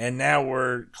 And now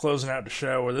we're closing out the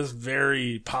show with this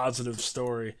very positive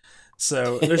story.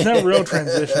 So there's no real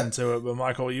transition to it, but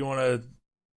Michael, you want to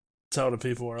tell the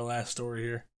people our last story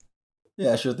here?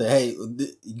 Yeah, sure thing. Hey,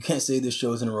 you can't say this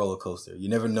show isn't a roller coaster. You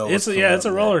never know. It's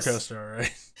a roller coaster, all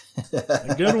right.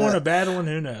 A good one, a bad one,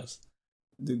 who knows?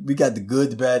 We got the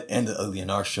good, the bad, and the ugly in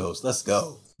our shows. Let's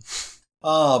go.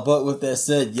 But with that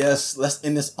said, yes, let's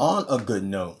end this on a good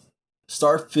note.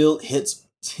 Starfield hits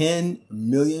 10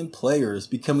 million players,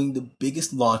 becoming the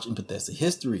biggest launch in Bethesda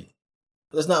history.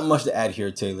 There's not much to add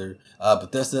here, Taylor.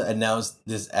 Bethesda announced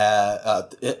this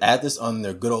add this on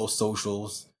their good old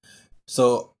socials.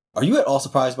 So, are you at all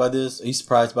surprised by this? Are you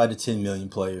surprised by the 10 million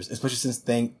players, especially since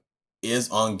Thing is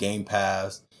on Game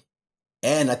Pass?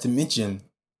 And not to mention,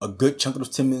 a good chunk of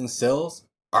those 10 million sales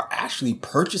are actually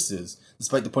purchases,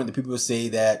 despite the point that people will say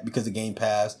that because of Game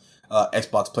Pass,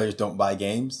 Xbox players don't buy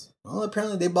games. Well,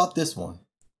 apparently they bought this one.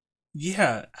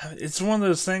 Yeah, it's one of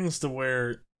those things to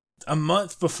where a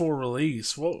month before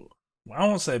release, well, I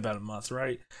won't say about a month,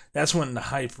 right? That's when the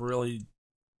hype really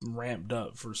ramped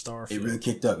up for Starfield. It really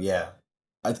kicked up, yeah.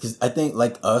 Because I think,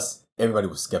 like us, everybody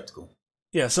was skeptical.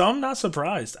 Yeah, so I'm not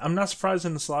surprised. I'm not surprised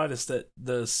in the slightest that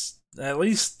at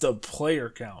least the player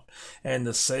count and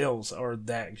the sales are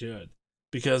that good.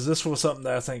 Because this was something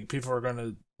that I think people are going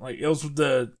to, like, it was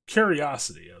the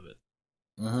curiosity of it.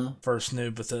 Mm-hmm. First new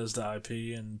Bethesda IP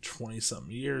in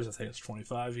 20-something years. I think it's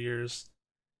 25 years.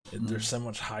 There's so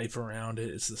much hype around it.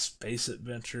 It's a space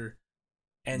adventure.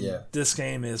 And this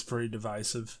game is pretty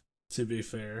divisive, to be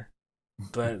fair.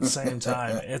 But at the same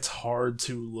time, it's hard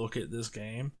to look at this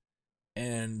game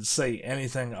and say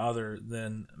anything other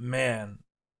than, man,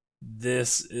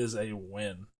 this is a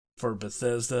win for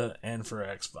Bethesda and for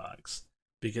Xbox.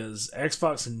 Because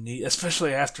Xbox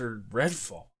especially after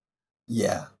Redfall.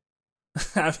 Yeah.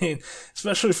 I mean,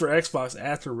 especially for Xbox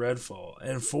after Redfall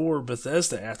and for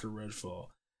Bethesda after Redfall.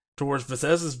 Towards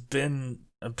Bethesda's been,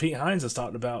 Pete Hines has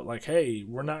talked about, like, hey,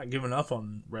 we're not giving up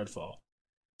on Redfall.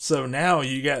 So now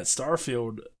you got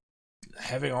Starfield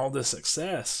having all this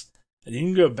success, and you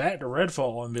can go back to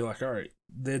Redfall and be like, all right,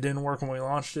 that didn't work when we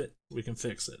launched it, we can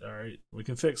fix it, all right? We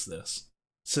can fix this.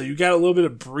 So you got a little bit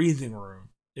of breathing room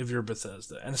if you're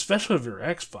Bethesda, and especially if you're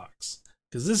Xbox,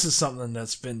 because this is something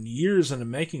that's been years in the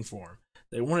making for them.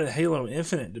 They wanted Halo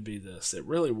Infinite to be this. It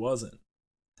really wasn't.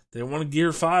 They wanted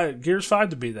Gears 5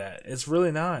 to be that. It's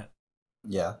really not.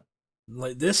 Yeah.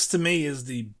 Like, this to me is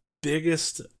the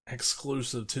biggest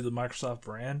exclusive to the Microsoft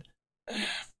brand.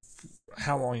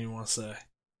 How long you want to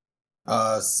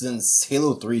say? Since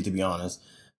Halo 3, to be honest.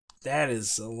 That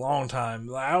is a long time.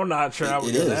 I'm not sure I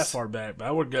would go that far back, but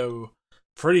I would go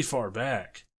pretty far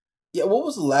back. Yeah, what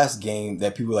was the last game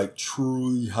that people like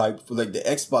truly hyped for? Like the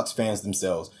Xbox fans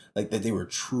themselves, like that they were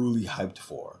truly hyped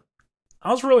for.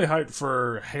 I was really hyped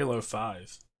for Halo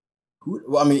 5.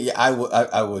 Well, I mean, yeah,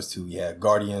 I was too. Yeah,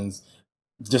 Guardians,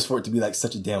 just for it to be like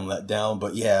such a damn letdown.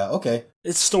 But yeah, okay.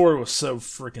 Its story was so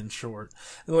freaking short.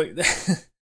 Like,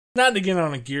 not to get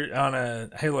on a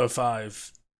Halo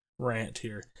 5 rant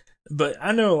here, but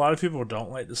I know a lot of people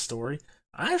don't like the story.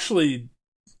 I actually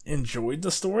enjoyed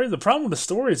the story. The problem with the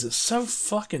story is it's so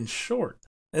fucking short.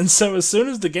 And so as soon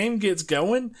as the game gets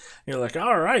going, you're like,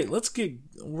 all right,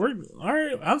 all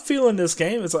right, I'm feeling this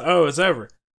game. It's like, oh, it's over.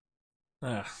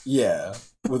 Ah. Yeah,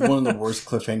 with one of the worst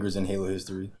cliffhangers in Halo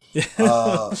history.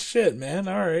 Yeah. Shit, man.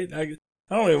 All right. I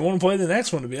don't even want to play the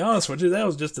next one, to be honest with you. That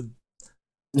was just a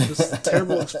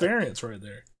terrible experience right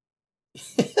there.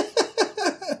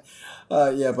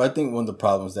 Yeah, but I think one of the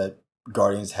problems that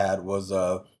Guardians had was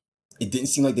it didn't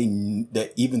seem like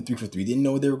that even 343 didn't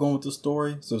know where they were going with the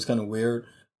story, so it's kind of weird.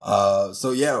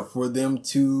 So yeah, for them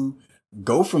to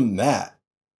go from that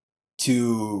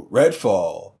to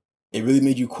Redfall, it really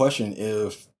made you question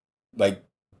if like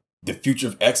the future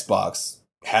of Xbox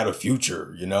had a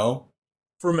future, you know?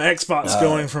 From Xbox Uh,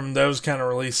 going from those kind of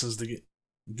releases to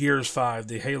Gears 5,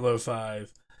 the Halo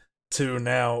 5, to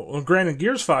now. Well, granted,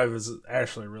 Gears 5 is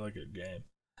actually a really good game.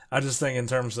 I just think in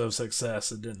terms of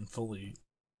success, it didn't fully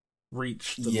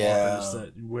reach the markers yeah.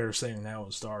 that we're seeing now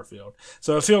with Starfield.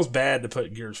 So it feels bad to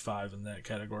put Gears 5 in that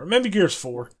category. Maybe Gears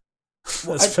 4,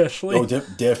 Well, especially.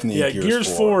 definitely Yeah, Gears Gears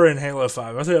 4. 4 and Halo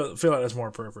 5. I feel like that's more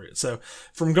appropriate. So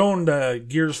from going to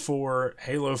Gears 4,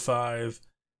 Halo 5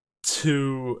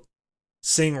 to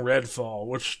seeing Redfall,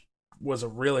 which was a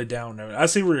really down note. I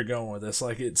see where you're going with this.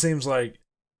 Like, it seems like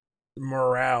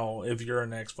morale, if you're an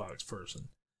Xbox person,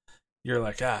 you're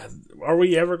like, are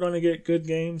we ever going to get good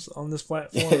games on this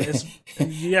platform?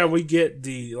 Yeah, we get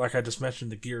like I just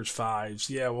mentioned, the Gears 5s.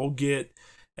 Yeah, we'll get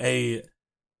a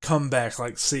comeback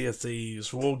like Sea of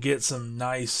Thieves. We'll get some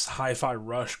nice Hi-Fi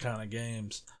Rush kind of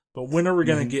games. But when are we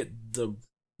going to Mhm. get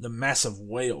the massive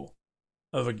whale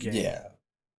of a game? Yeah.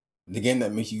 The game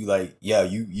that makes you like, yeah,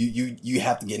 you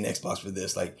have to get an Xbox for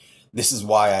this. Like, this is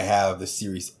why I have the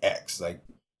Series X. Like,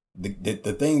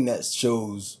 the thing that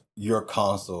shows your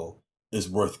console is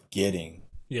worth getting,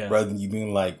 Yeah. rather than you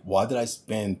being like, why did I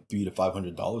spend $300 to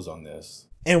 $500 on this?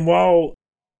 And while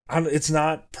it's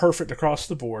not perfect across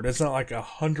the board, it's not like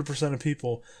 100% of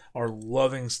people are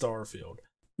loving Starfield.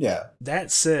 Yeah.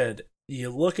 That said, you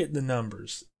look at the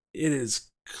numbers, it is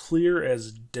clear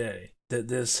as day that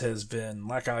this has been,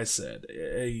 like I said,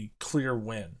 a clear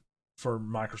win for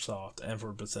Microsoft and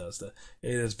for Bethesda.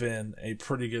 It has been a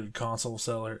pretty good console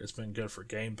seller. It's been good for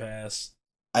Game Pass.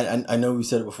 I know we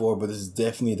said it before, but this is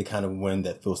definitely the kind of win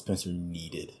that Phil Spencer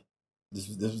needed. This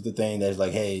was the thing that's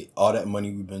like, hey, all that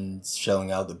money we've been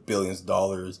shelling out, the billions of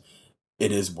dollars,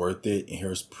 it is worth it, and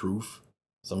here's proof.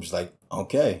 So I'm just like,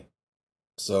 okay.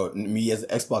 So me as an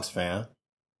Xbox fan,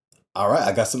 all right,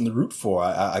 I got something to root for.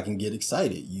 I can get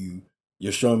excited.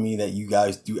 You're showing me that you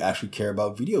guys do actually care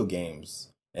about video games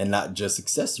and not just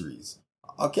accessories.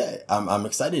 Okay, I'm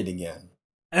excited again.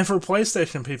 And for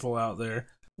PlayStation people out there,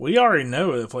 we already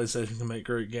know that PlayStation can make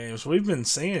great games. We've been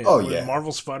seeing it Oh with yeah,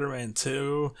 Marvel Spider-Man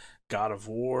 2, God of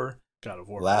War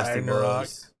Last of Ragnarok,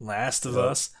 Us. Last of Yep.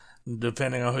 Us,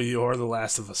 depending on who you are, The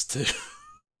Last of Us 2.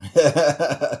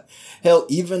 Hell,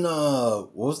 even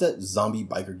what was that zombie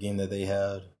biker game that they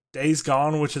had? Days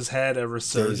Gone, which has had a Days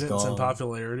resurgence in Gone.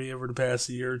 popularity over the past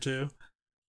year or two.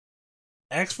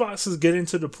 Xbox is getting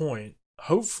to the point,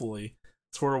 hopefully,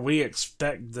 to where we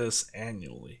expect this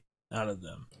annually out of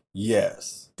them.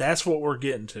 Yes. That's what we're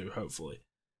getting to, hopefully.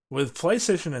 With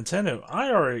PlayStation and Nintendo,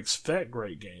 I already expect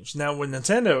great games. Now, with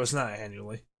Nintendo, it's not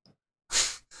annually.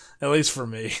 At least for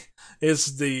me. It's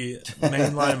the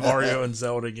mainline Mario and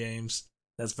Zelda games.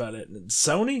 That's about it. And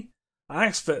Sony, I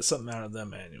expect something out of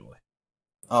them annually.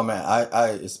 Oh man, I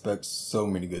expect so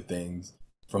many good things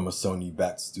from a Sony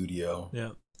backed studio.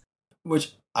 Yeah.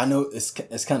 Which I know it's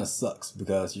kind of sucks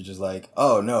because you're just like,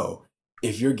 oh no,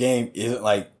 if your game isn't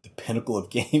like the pinnacle of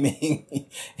gaming,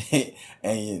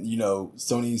 and you know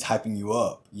Sony's hyping you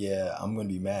up, yeah, I'm gonna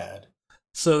be mad.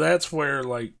 So that's where,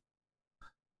 like,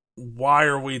 why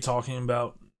are we talking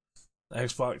about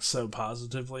Xbox so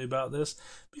positively about this?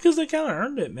 Because they kind of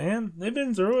earned it, man. They've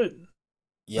been through it.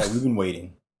 Yeah, we've been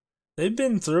waiting. They've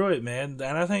been through it, man.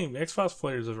 And I think Xbox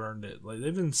players have earned it. Like,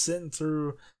 they've been sitting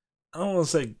through, I don't want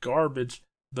to say garbage,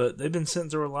 but they've been sitting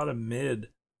through a lot of mid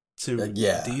to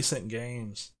Yeah, decent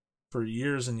games for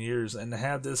years and years. And to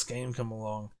have this game come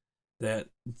along, that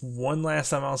one last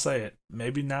time I'll say it,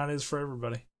 maybe not is for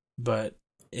everybody, but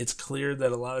it's clear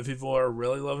that a lot of people are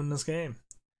really loving this game.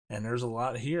 And there's a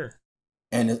lot here.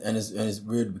 and it's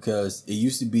weird because it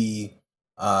used to be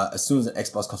as soon as an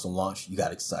Xbox console launched, you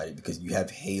got excited because you have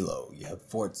Halo, you have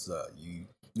Forza, you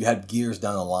had Gears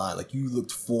down the line. Like you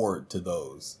looked forward to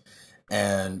those,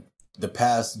 and the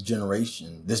past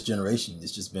generation, this generation,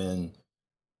 it's just been.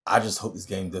 I just hope this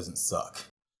game doesn't suck.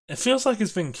 It feels like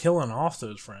it's been killing off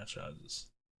those franchises.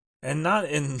 And not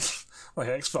in, like,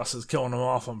 Xbox is killing them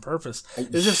off on purpose.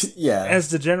 It's just, Yeah, as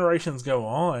the generations go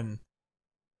on,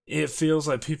 it feels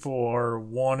like people are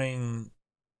wanting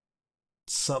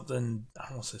something. I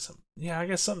don't want to say something. Yeah, I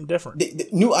guess something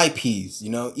different. New IPs,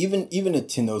 even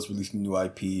Nintendo's releasing new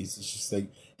IPs. It's just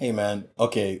like, hey man,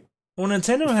 okay. Well,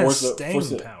 Nintendo has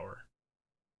staying power.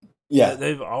 Yeah,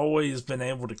 they've always been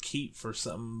able to keep for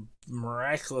some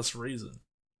miraculous reason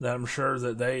that I'm sure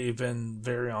that they've been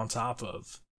very on top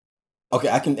of. Okay,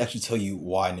 I can actually tell you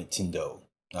why Nintendo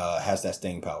has that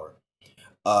staying power.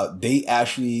 They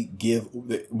actually give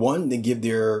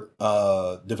their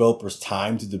developers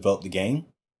time to develop the game,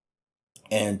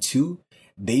 and two,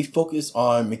 they focus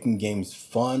on making games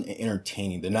fun and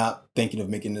entertaining. They're not thinking of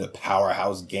making it a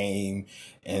powerhouse game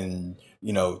and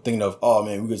thinking of, oh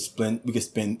man, we could spin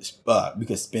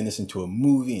this into a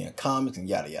movie and comics and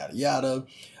yada yada yada.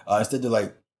 Instead, they're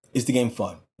like, is the game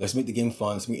fun? Let's make the game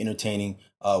fun. Let's make it entertaining.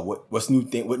 What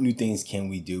new things can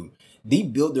we do? They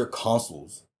build their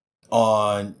consoles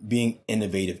on being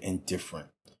innovative and different,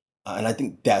 and I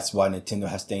think that's why Nintendo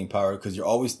has staying power, because you're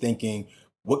always thinking,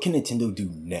 what can Nintendo do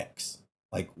next?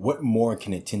 Like, what more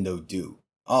can Nintendo do?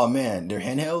 Oh man, their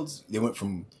handhelds, they went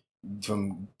from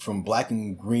black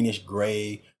and greenish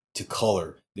gray to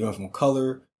color. They went from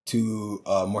color to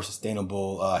more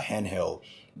sustainable handheld.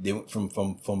 They went from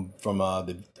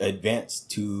the advanced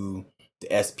to the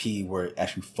SP, where it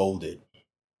actually folded.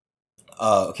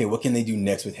 Okay, what can they do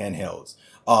next with handhelds?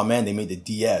 Oh man, they made the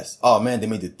DS. Oh man, they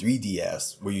made the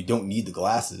 3DS, where you don't need the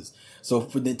glasses. So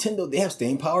for Nintendo, they have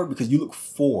staying power because you look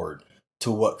forward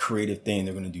to what creative thing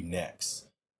they're going to do next.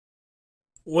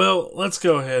 Well, let's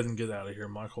go ahead and get out of here,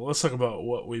 Michael. Let's talk about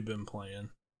what we've been playing.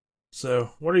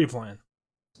 So, what are you playing?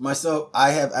 Myself,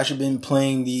 I have actually been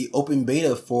playing the open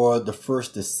beta for The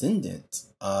First Descendant.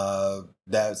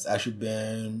 That's actually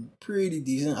been pretty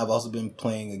decent. I've also been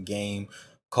playing a game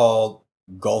called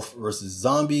Golf vs.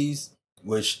 Zombies,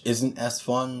 which isn't as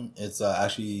fun. It's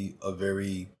actually a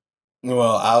very...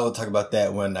 Well, I'll talk about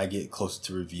that when I get closer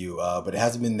to review. But it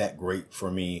hasn't been that great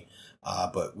for me.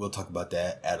 But we'll talk about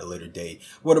that at a later date.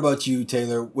 What about you,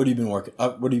 Taylor? What have you been working?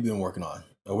 What have you been working on?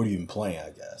 Or what have you been playing?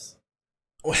 I guess.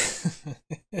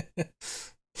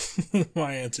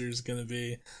 My answer is going to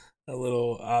be a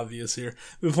little obvious here.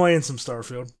 Been playing some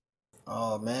Starfield.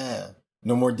 Oh man,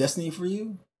 no more Destiny for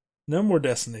you? No more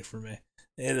Destiny for me.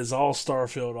 It is all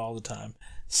Starfield all the time.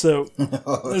 So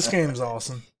this game's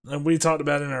awesome, and we talked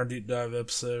about it in our deep dive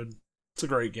episode. It's a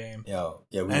great game. Yeah.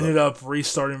 I ended up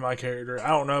restarting my character. I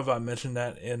don't know if I mentioned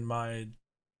that in my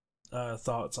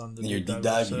thoughts on the deep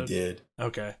dive. You did.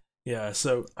 Okay. Yeah.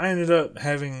 So I ended up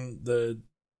having the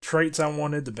traits I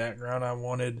wanted, the background I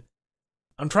wanted.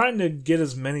 I'm trying to get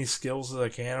as many skills as I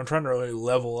can. I'm trying to really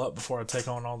level up before I take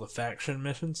on all the faction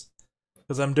missions,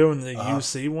 because I'm doing the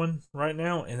UC one right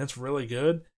now, and it's really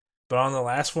good. But on the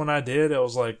last one I did, it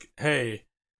was like, hey,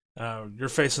 you're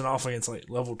facing off against like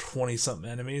level 20 something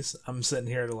enemies. I'm sitting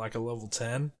here at like a level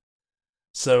 10.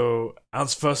 So I'm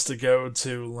supposed to go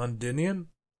to Londinium,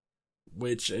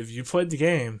 which, if you played the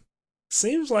game,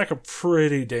 seems like a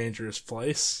pretty dangerous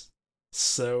place.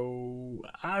 So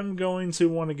I'm going to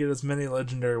want to get as many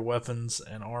legendary weapons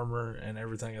and armor and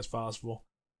everything as possible.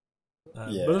 But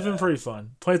it's been pretty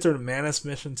fun. Played through the Manus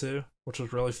mission too, which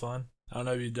was really fun. I don't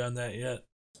know if you've done that yet.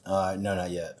 No,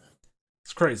 not yet.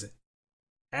 It's crazy.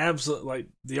 Absolutely. Like,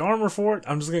 the armor for it,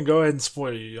 I'm just going to go ahead and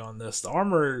spoil you on this. The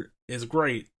armor is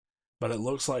great, but it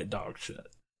looks like dog shit.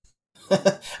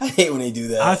 I hate when they do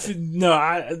that.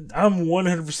 I'm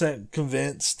 100%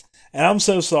 convinced. And I'm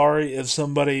so sorry if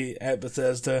somebody at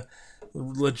Bethesda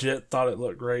legit thought it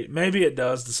looked great. Maybe it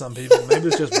does to some people. Maybe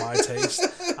it's just my taste.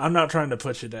 I'm not trying to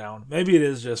put you down. Maybe it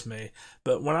is just me.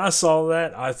 But when I saw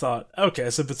that, I thought, okay,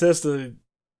 so Bethesda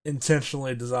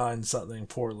intentionally designed something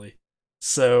poorly.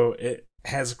 So it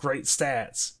has great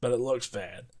stats, but it looks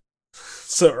bad.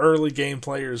 So early game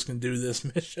players can do this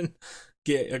mission,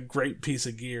 get a great piece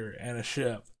of gear and a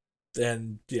ship,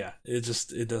 and yeah, it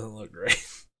doesn't look great.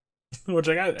 Which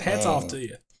I got hats off to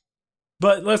you.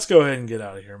 But let's go ahead and get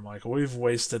out of here, Michael. We've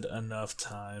wasted enough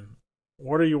time.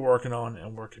 What are you working on,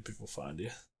 and where can people find you?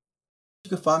 You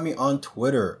can find me on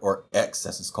Twitter, or X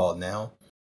as it's called now,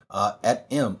 at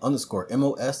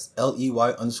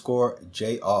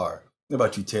 @M_MOSLEY_JR. What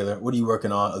about you, Taylor? What are you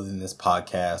working on other than this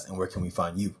podcast, and where can we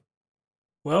find you?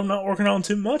 Well, I'm not working on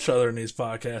too much other than these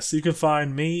podcasts. You can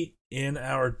find me in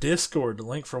our Discord, the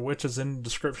link for which is in the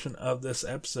description of this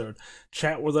episode.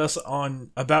 Chat with us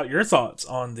about your thoughts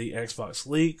on the Xbox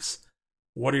leaks.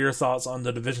 What are your thoughts on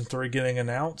the Division 3 getting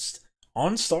announced?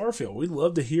 On Starfield, we'd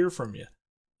love to hear from you.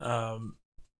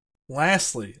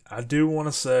 Lastly, I do want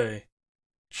to say,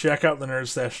 check out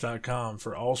thenerdstash.com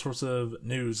for all sorts of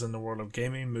news in the world of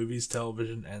gaming, movies,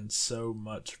 television, and so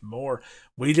much more.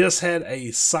 We just had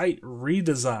a site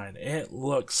redesign. It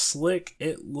looks slick.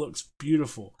 It looks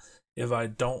beautiful, if I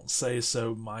don't say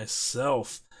so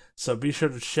myself. So be sure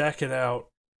to check it out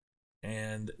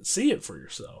and see it for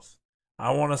yourself.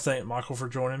 I want to thank Michael for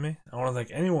joining me. I want to thank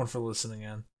anyone for listening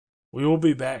in. We will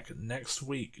be back next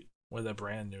week with a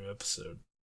brand new episode.